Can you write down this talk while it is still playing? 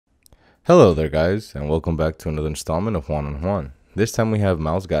Hello there, guys, and welcome back to another installment of Juan on Juan. This time we have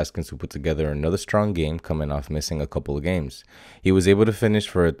Myles Gaskin, who put together another strong game coming off missing a couple of games. He was able to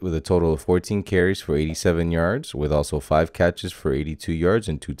finish with a total of 14 carries for 87 yards, with also 5 catches for 82 yards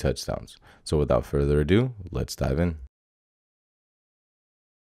and 2 touchdowns. So without further ado, let's dive in.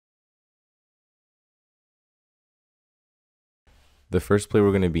 The first play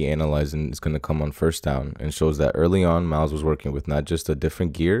we're going to be analyzing is going to come on first down and shows that early on, Myles was working with not just a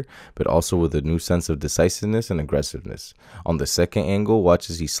different gear, but also with a new sense of decisiveness and aggressiveness. On the second angle, watch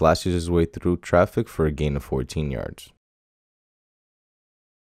as he slashes his way through traffic for a gain of 14 yards.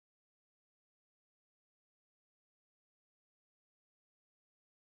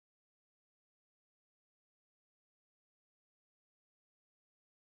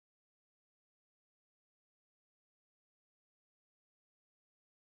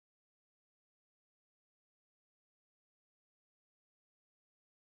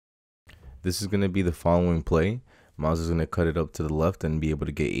 This is going to be the following play. Myles is going to cut it up to the left and be able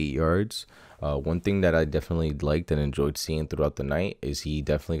to get 8 yards. One thing that I definitely liked and enjoyed seeing throughout the night is he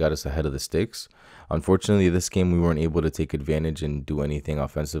definitely got us ahead of the sticks. Unfortunately, this game we weren't able to take advantage and do anything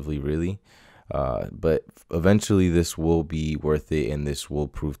offensively, really. But eventually this will be worth it, and this will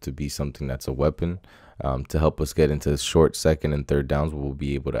prove to be something that's a weapon to help us get into short second and third downs. We'll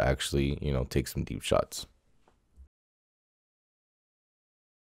be able to actually, take some deep shots.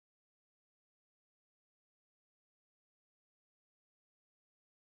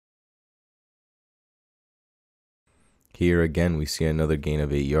 Here again, we see another gain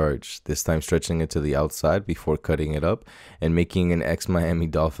of 8 yards, this time stretching it to the outside before cutting it up and making an ex-Miami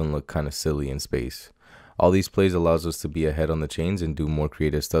Dolphin look kind of silly in space. All these plays allows us to be ahead on the chains and do more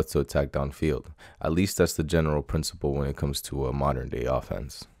creative stuff to attack downfield. At least that's the general principle when it comes to a modern day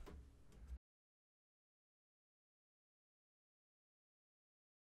offense.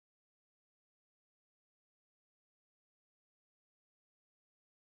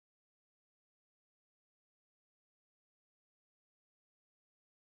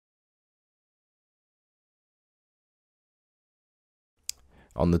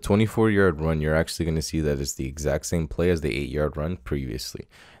 On the 24-yard run, you're actually going to see that it's the exact same play as the 8-yard run previously.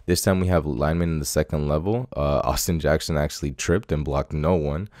 This time we have linemen in the second level. Austin Jackson actually tripped and blocked no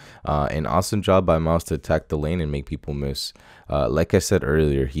one. An awesome job by Myles to attack the lane and make people miss. Like I said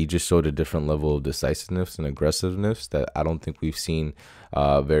earlier, he just showed a different level of decisiveness and aggressiveness that I don't think we've seen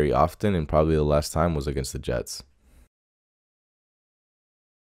very often, and probably the last time was against the Jets.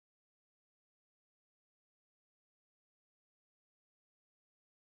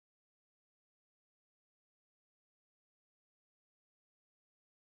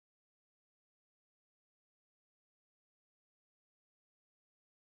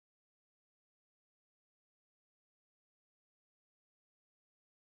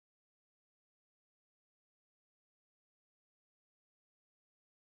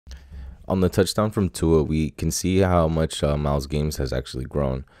 On the touchdown from Tua, we can see how much Myles Games has actually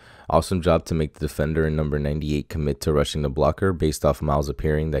grown. Awesome job to make the defender in number 98 commit to rushing the blocker based off Myles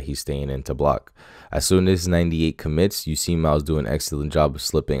appearing that he's staying in to block. As soon as 98 commits, you see Myles do an excellent job of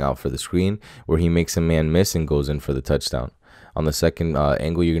slipping out for the screen where he makes a man miss and goes in for the touchdown. On the second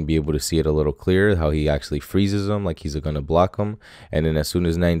angle, you're going to be able to see it a little clearer, how he actually freezes him like he's going to block him. And then as soon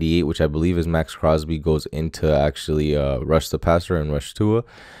as 98, which I believe is Max Crosby, goes into actually rush the passer and rush Tua,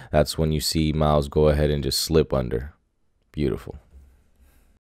 that's when you see Myles go ahead and just slip under. Beautiful.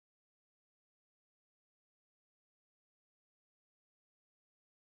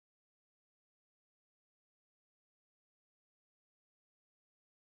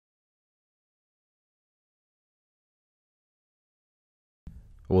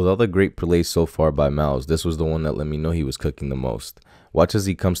 With all the great plays so far by Myles, this was the one that let me know he was cooking the most. Watch as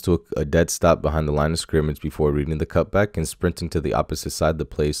he comes to a dead stop behind the line of scrimmage before reading the cutback and sprinting to the opposite side the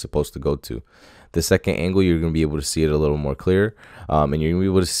play is supposed to go to. The second angle, you're going to be able to see it a little more clear, and you're going to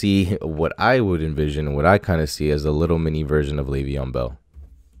be able to see what I would envision and what I kind of see as a little mini version of Le'Veon Bell.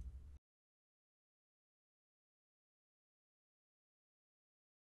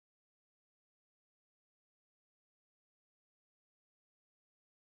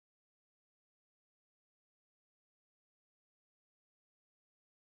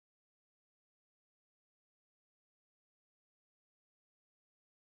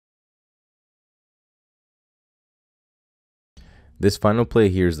 This final play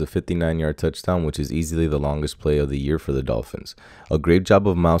here is the 59-yard touchdown, which is easily the longest play of the year for the Dolphins. A great job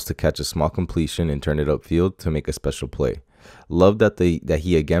of Myles to catch a small completion and turn it upfield to make a special play. Love that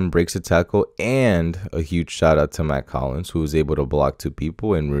he again breaks a tackle, and a huge shout out to Matt Collins, who was able to block 2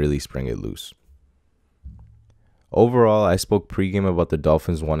 people and really spring it loose. Overall, I spoke pregame about the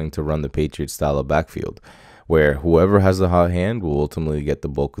Dolphins wanting to run the Patriots style of backfield, where whoever has the hot hand will ultimately get the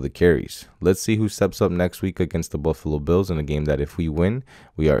bulk of the carries. Let's see who steps up next week against the Buffalo Bills in a game that if we win,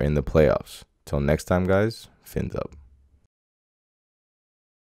 we are in the playoffs. Till next time, guys, fins up.